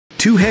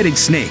Two-headed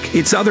snake.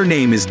 Its other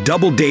name is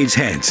double-dave's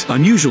heads.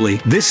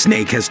 Unusually, this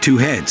snake has two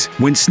heads.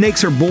 When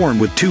snakes are born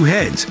with two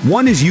heads,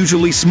 one is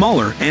usually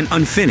smaller and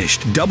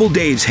unfinished.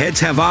 Double-dave's heads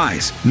have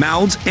eyes,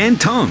 mouths,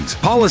 and tongues.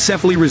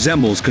 Polycephaly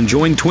resembles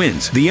conjoined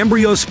twins. The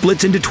embryo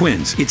splits into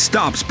twins. It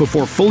stops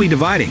before fully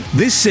dividing.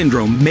 This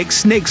syndrome makes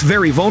snakes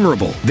very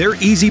vulnerable.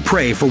 They're easy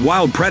prey for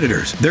wild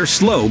predators. They're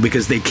slow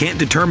because they can't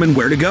determine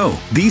where to go.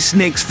 These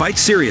snakes fight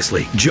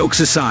seriously. Jokes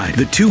aside,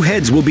 the two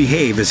heads will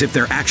behave as if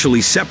they're actually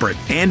separate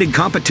and in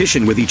competition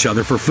with each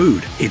other for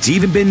food. It's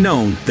even been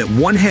known that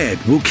one head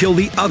will kill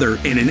the other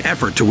in an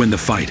effort to win the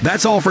fight.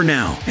 That's all for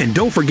now, and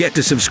don't forget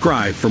to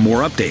subscribe for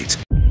more updates.